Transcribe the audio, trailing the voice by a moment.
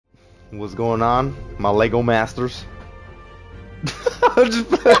What's going on, my Lego masters? I'm just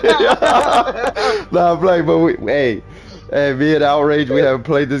playing. Nah, I'm playing, but hey, me and Outrage, we haven't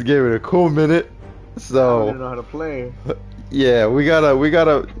played this game in a cool minute. I don't So, even know how to play. yeah, we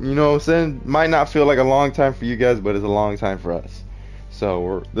gotta, you know what I'm saying? Might not feel like a long time for you guys, but it's a long time for us.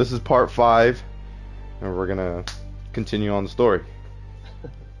 So, this is part 5, and we're gonna continue on the story.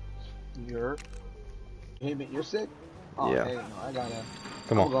 You're sick? Oh, Yeah, hey, no, I gotta.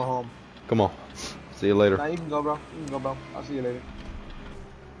 come I'm on, gonna go home. come on. See you later. Nah, you can go, bro. You can go, bro. I'll see you later.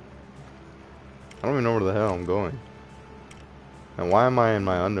 I don't even know where the hell I'm going. And why am I in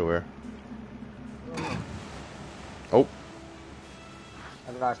my underwear? I don't know. Oh,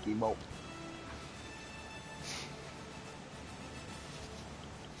 I got a speedboat.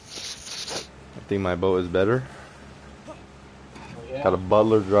 I think my boat is better. Oh, yeah? Got a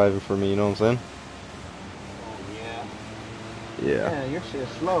butler driving for me, you know what I'm Oh, yeah. saying? Yeah. Man, your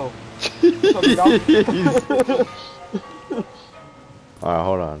shit's slow. What's up, dog? Alright,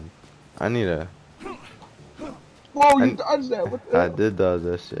 hold on. I need a. Whoa, you dodged that. What the I hell? did dodge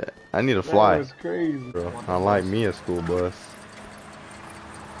that shit. I need to That fly, was crazy. bro. I want the I like bus. me a school bus.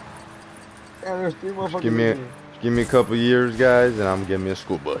 Man, there's 3 Just motherfuckers in here. give me a couple years, guys, and I'm getting me a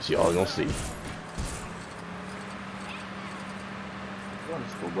school bus. Y'all gonna see. You want a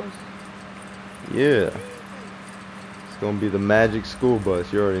school bus? Yeah. It's gonna be the magic school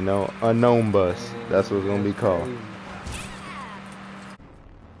bus. You already know. Unknown bus. That's what it's gonna be That's called. crazy.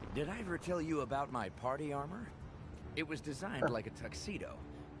 Did I ever tell you about my party armor? It was designed like a tuxedo,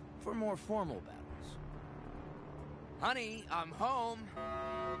 for more formal battles. Honey, I'm home!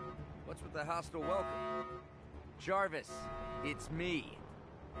 What's with the hostile welcome? Jarvis, it's me.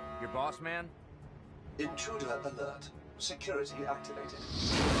 Your boss man? Intruder alert. Security activated.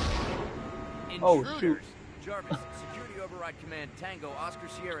 Oh, Intruders! shoot. Jarvis, security override command Tango Oscar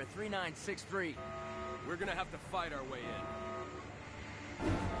Sierra 3963. We're gonna have to fight our way in.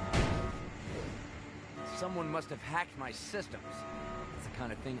 Someone must have hacked my systems. That's the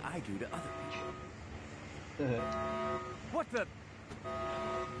kind of thing I do to other people. What the?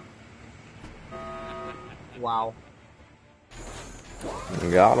 Wow.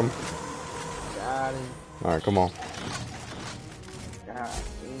 Got him. Got him. Alright, come on. God damn.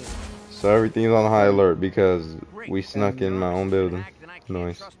 So everything's on high alert because Great. we snuck in my own building. Then I can't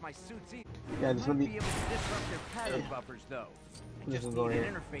Nice. trust my suits either. Yeah, just let Might me. be able to disrupt their pattern buffers, though. I This just is need going an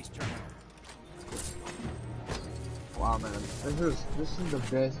here. interface terminal. Wow, man. This is the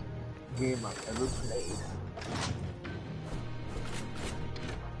best game I've ever played.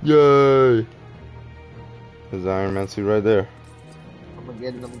 Yay! There's the Iron Man suit right there. I'm gonna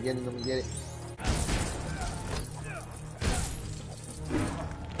get it. I'm gonna get it. I'm gonna get it.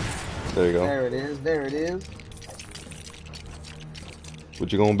 There you go. There it is. There it is.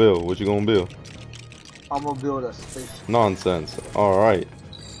 What you gonna build? What you gonna build? I'm gonna build a spaceship. Nonsense. Alright.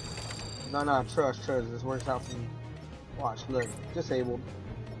 No, trust. This works out for me. Watch, look. Disabled.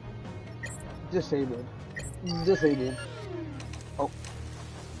 Disabled. Oh.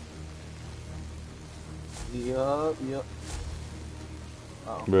 Yup.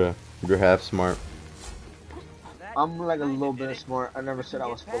 Oh. Bruh, you're half smart. I'm like a little bit smart. I never said I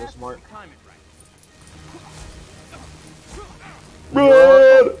was fully smart.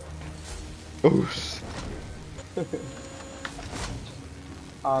 Bruh!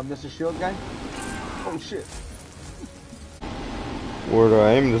 Oh, Mr. Shield guy? Oh shit. where do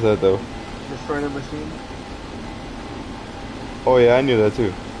I aim this at though? Destroy the machine. Oh yeah, I knew that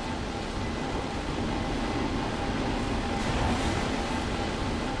too.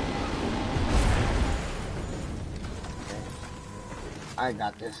 I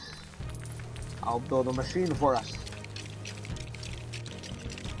got this. I'll build a machine for us.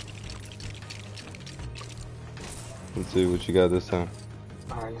 Let's see what you got this time.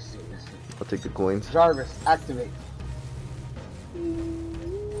 Alright, let's see. I'll take the coins. Jarvis, activate.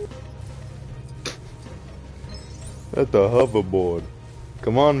 At the hoverboard.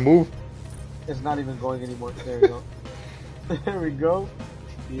 Come on, move. It's not even going anymore. There we go. There we go.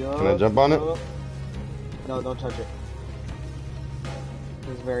 Yup, Can I jump on it? yup. No, don't touch it.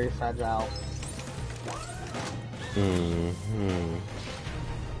 It's very fragile.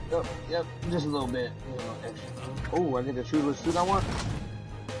 Yep, just a little bit. Extra. Oh, I get to choose which suit I want.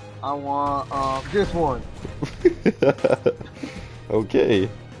 I want this one. Okay.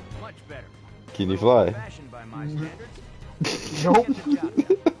 Much better. Can you fly? Fashioned by my standards. Nope. Get the job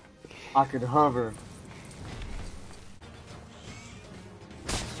done. I could hover.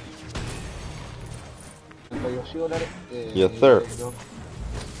 Throw your shield at it. Yeah, Yes, sir. there you go.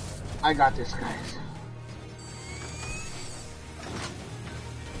 I got this, guys.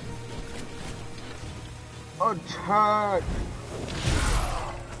 Attack!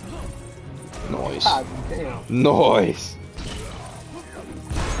 Nice. God damn. Nice.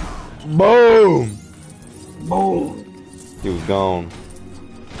 Boom. Boom. He was gone.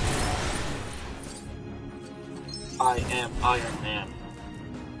 I am Iron Man.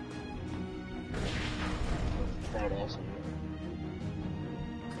 Badass.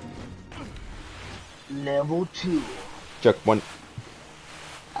 Level 2. Check one.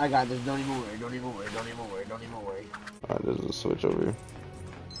 I got this. Don't even worry. Don't even worry. Don't even worry. Don't even worry. Alright, there's a switch over here.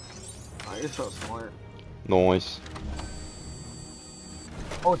 Oh, you're so smart. Nice.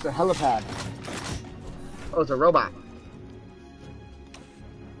 Oh, it's a helipad. Oh, it's a robot.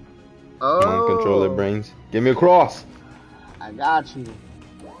 Oh. Come on, control their brains. Give me a cross. I got you.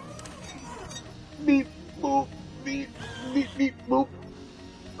 Beep, boop, beep, beep, beep, boop.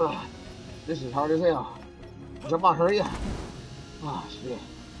 Ugh. This is hard as hell. Jump on, hurry up. Oh, shit.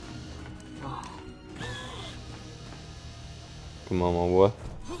 Oh. Come on, my boy.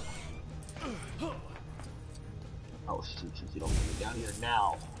 Oh, shoot, you don't get me down here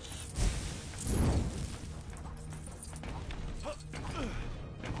now.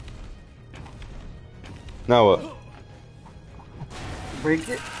 Now what? Break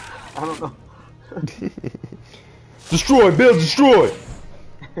it? I don't know. Destroy, Bill, destroy!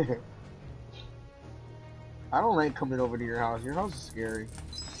 I don't like coming over to your house. Your house is scary.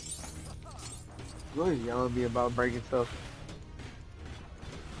 You're always yelling at me about breaking stuff.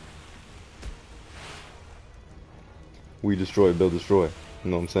 We destroy, Bill, destroy.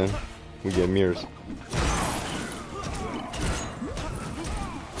 You know what I'm saying? We get mirrors.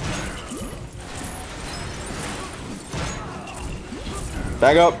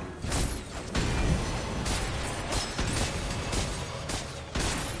 Back up!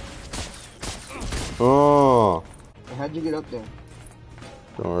 Oh! How'd you get up there?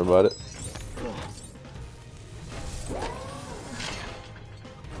 Don't worry about it.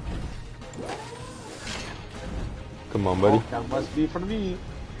 Come on, buddy. Oh, that must be for me.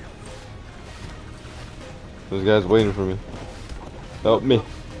 Those guys waiting for me. Help me.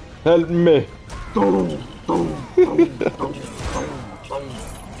 Help me.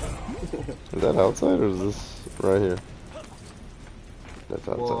 Is that outside or is this right here? That's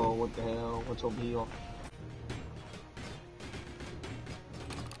outside. Whoa, what the hell? What's over here?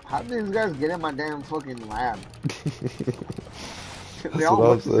 How did these guys get in my damn fucking lab? They all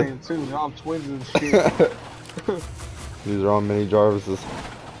look the same too. They're all twins and shit. These are all mini Jarvises.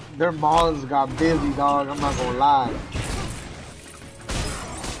 Their moms got busy, dog. I'm not gonna lie.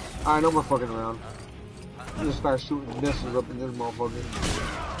 Alright, no more fucking around. I'm just start shooting missiles up in this motherfucker.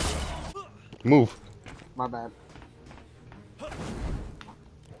 Move. My bad.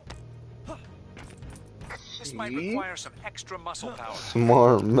 This might require some extra muscle power.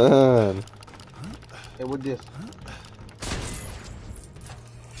 Smart man. Hey, what this?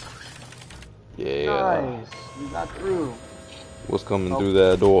 Yeah. Nice. We got through. What's coming through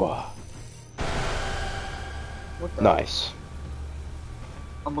that door? What the? Nice.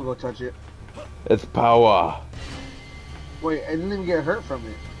 I'm gonna go touch it. It's power. Wait, I didn't even get hurt from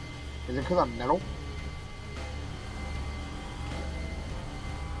it. Is it because I'm metal?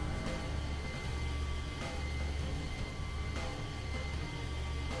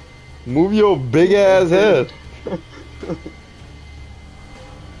 Move your big ass head.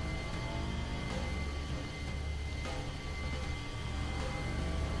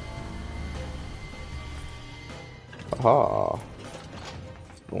 Aha.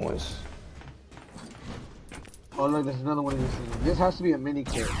 Nice. Oh look, there's another one of these things. This has to be a mini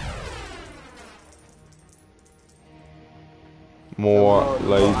kit. More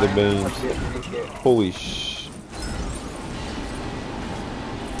laser beams. Must be a mini kit. Holy sh.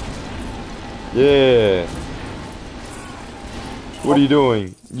 Yeah. What are you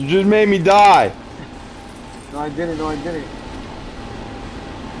doing? You just made me die. No, I didn't. No, I didn't.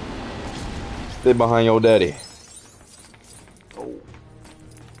 Stay behind your daddy. Oh.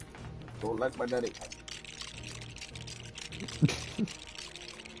 Don't like my daddy.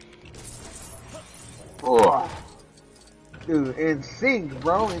 Oh. Dude, in sync,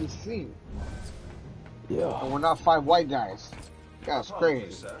 bro, in sync. Yeah. And we're not 5 white guys. That's Apologies,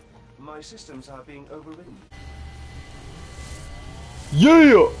 crazy. sir. My systems are being overridden.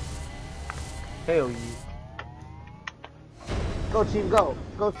 Yeah. Hell yeah. Go team, go.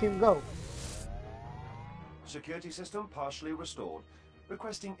 Go team, go. Security system partially restored.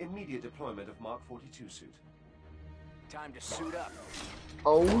 Requesting immediate deployment of Mark 42 suit. Time to suit up.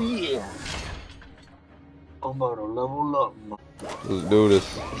 Oh yeah. I'm about to level up. Let's do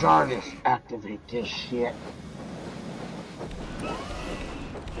this. Jarvis, activate this shit.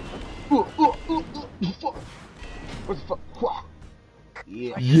 Fuck. What the fuck? Wha-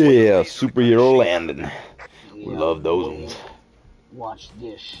 Yeah. Yeah, superhero landing. Yeah, Love those boy. ones. Watch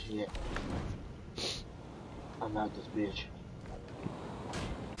this shit. I'm out this bitch.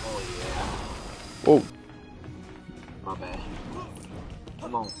 Oh yeah. Oh, My bad.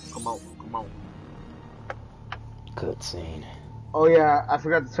 Come on, come on, come on. cutscene. Oh yeah, I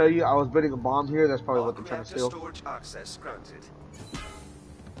forgot to tell you, I was building a bomb here. That's probably what Arc they're trying to reactor steal. storage access granted.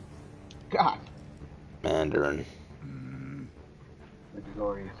 God. Mandarin. Look at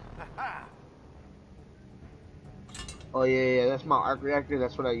Gloria. Oh yeah, that's my arc reactor.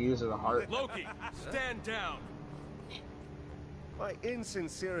 That's what I use as a heart. Loki, stand down. My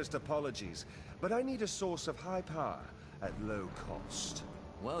insincerest apologies, but I need a source of high power at low cost.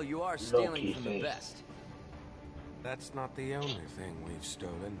 Well, you are stealing Loki from the face. best. That's not the only thing we've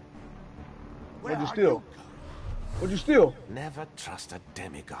stolen. What'd you steal? What'd you steal? Never trust a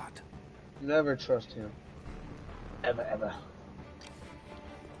demigod. Never trust him. Ever, ever.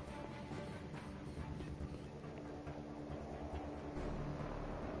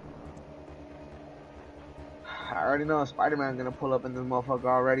 I already know Spider-Man gonna pull up in this motherfucker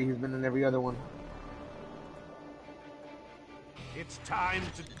already. He's been in every other one. It's time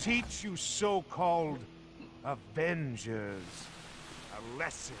to teach you so-called Avengers a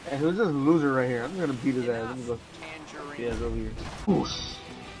lesson. Hey, who's this loser right here? I'm gonna beat his ass. Let me go. Tangerine. Yeah, it's over here. Boosh.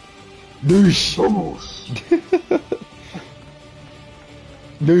 Noosh. Boosh.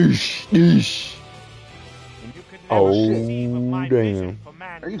 Noosh. Noosh. You could never Oh, conceive of my vision damn. for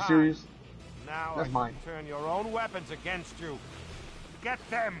mankind. Are you serious? Now That's I mine. can turn your own weapons against you. Get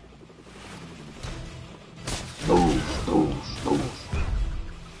them. Boosh. Boosh. Boosh.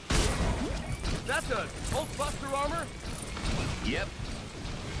 That's a Hulkbuster armor? Yep.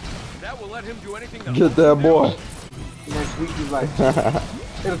 That will let him do anything that Get that boy. Next week he's like,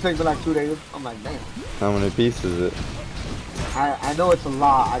 it'll take me like 2 days. I'm like, damn. How many pieces is it? I know it's a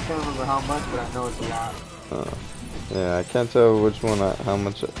lot. I can't remember how much, but I know it's a lot. Yeah, I can't tell which one, how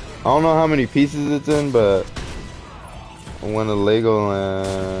much. I don't know how many pieces it's in, but I went to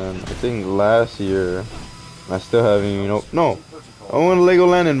Legoland, I think last year. I still haven't even, no. I went to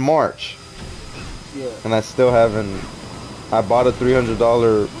Legoland in March, Yeah. and I still haven't. I bought a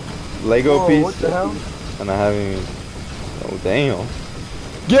 $300 Lego Whoa, piece, what the hell? and I haven't even. Oh damn!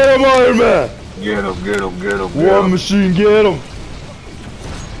 Get him, Iron Man! Get him, get him, get him, War Machine, get him!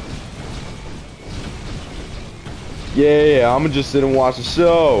 Yeah, I'ma just sit and watch the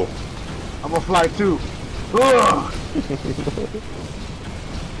show. I'm gonna fly too. Ugh.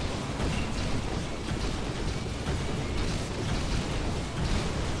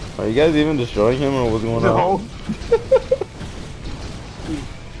 Are you guys even destroying him, or what's going on? No.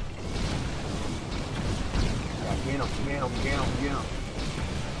 Get him, get him, get him, get him.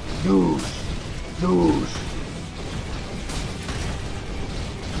 Douche. Douche.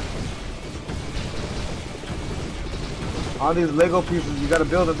 All these Lego pieces, you gotta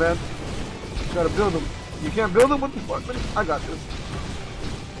build them, man. You gotta build them. You can't build them? What the fuck, man? I got this.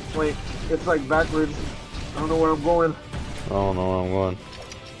 Wait, it's like backwards. I don't know where I'm going. I don't know where I'm going.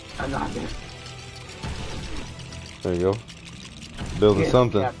 I got this. There you go. Building Yeah,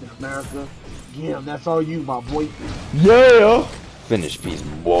 something. Captain America. Yeah, that's all you, my boy. Yeah! Finished piece,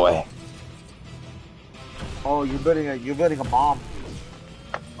 boy. Oh, you're building a bomb.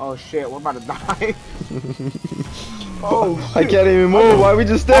 Oh shit, we're about to die. Oh shit. I can't even move. Why are we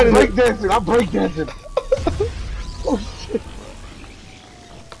just standing I'm there? breakdancing. I'm breakdancing. Oh shit.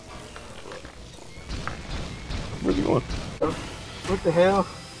 Where's he going? What the hell?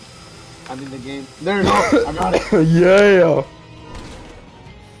 I'm in the game. There you go. I got it. Yeah!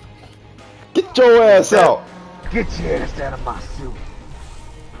 Get your ass out! Get your ass out of my suit.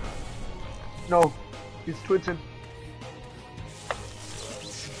 No, he's twitching.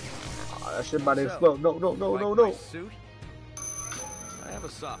 Oh, that shit about to explode. No, no, no, Like no, my no. suit? I have a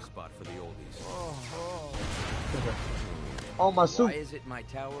soft spot for the oldies. Oh, my Why suit. is it my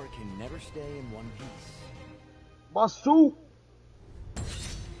tower can never stay in one piece? My suit.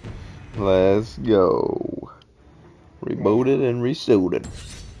 Let's go. Rebooted and resuited.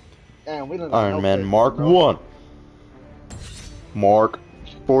 Damn, we done Iron Man no Mark bro. 1. Mark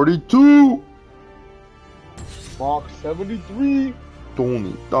 42. Mark 73.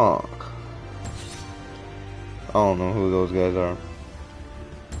 Tony Stark. I don't know who those guys are.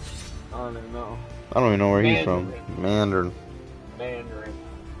 I don't even know. I don't even know where he's from. Mandarin. Mandarin. Mandarin.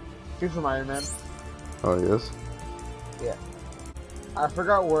 He's from Iron Man. Oh, yes? Yeah. I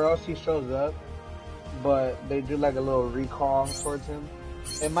forgot where else he shows up, but they do like a little recall towards him.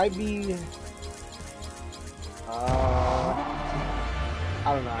 It might be. I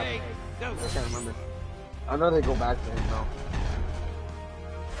don't know. I can't remember. I know they go back to him though.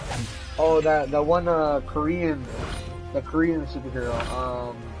 Oh, that one Korean, the Korean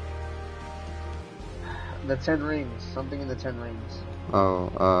superhero. The Ten Rings, something in the Ten Rings.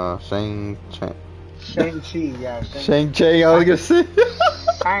 Oh, Shang-Chi, yeah. Shang-Chi, I was gonna say.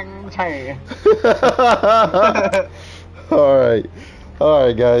 Shang-Chi.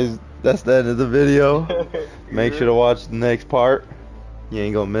 Alright guys, that's the end of the video. Make sure to watch the next part. You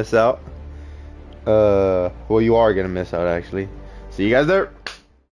ain't gonna miss out. Well, you are gonna miss out actually. See you guys there.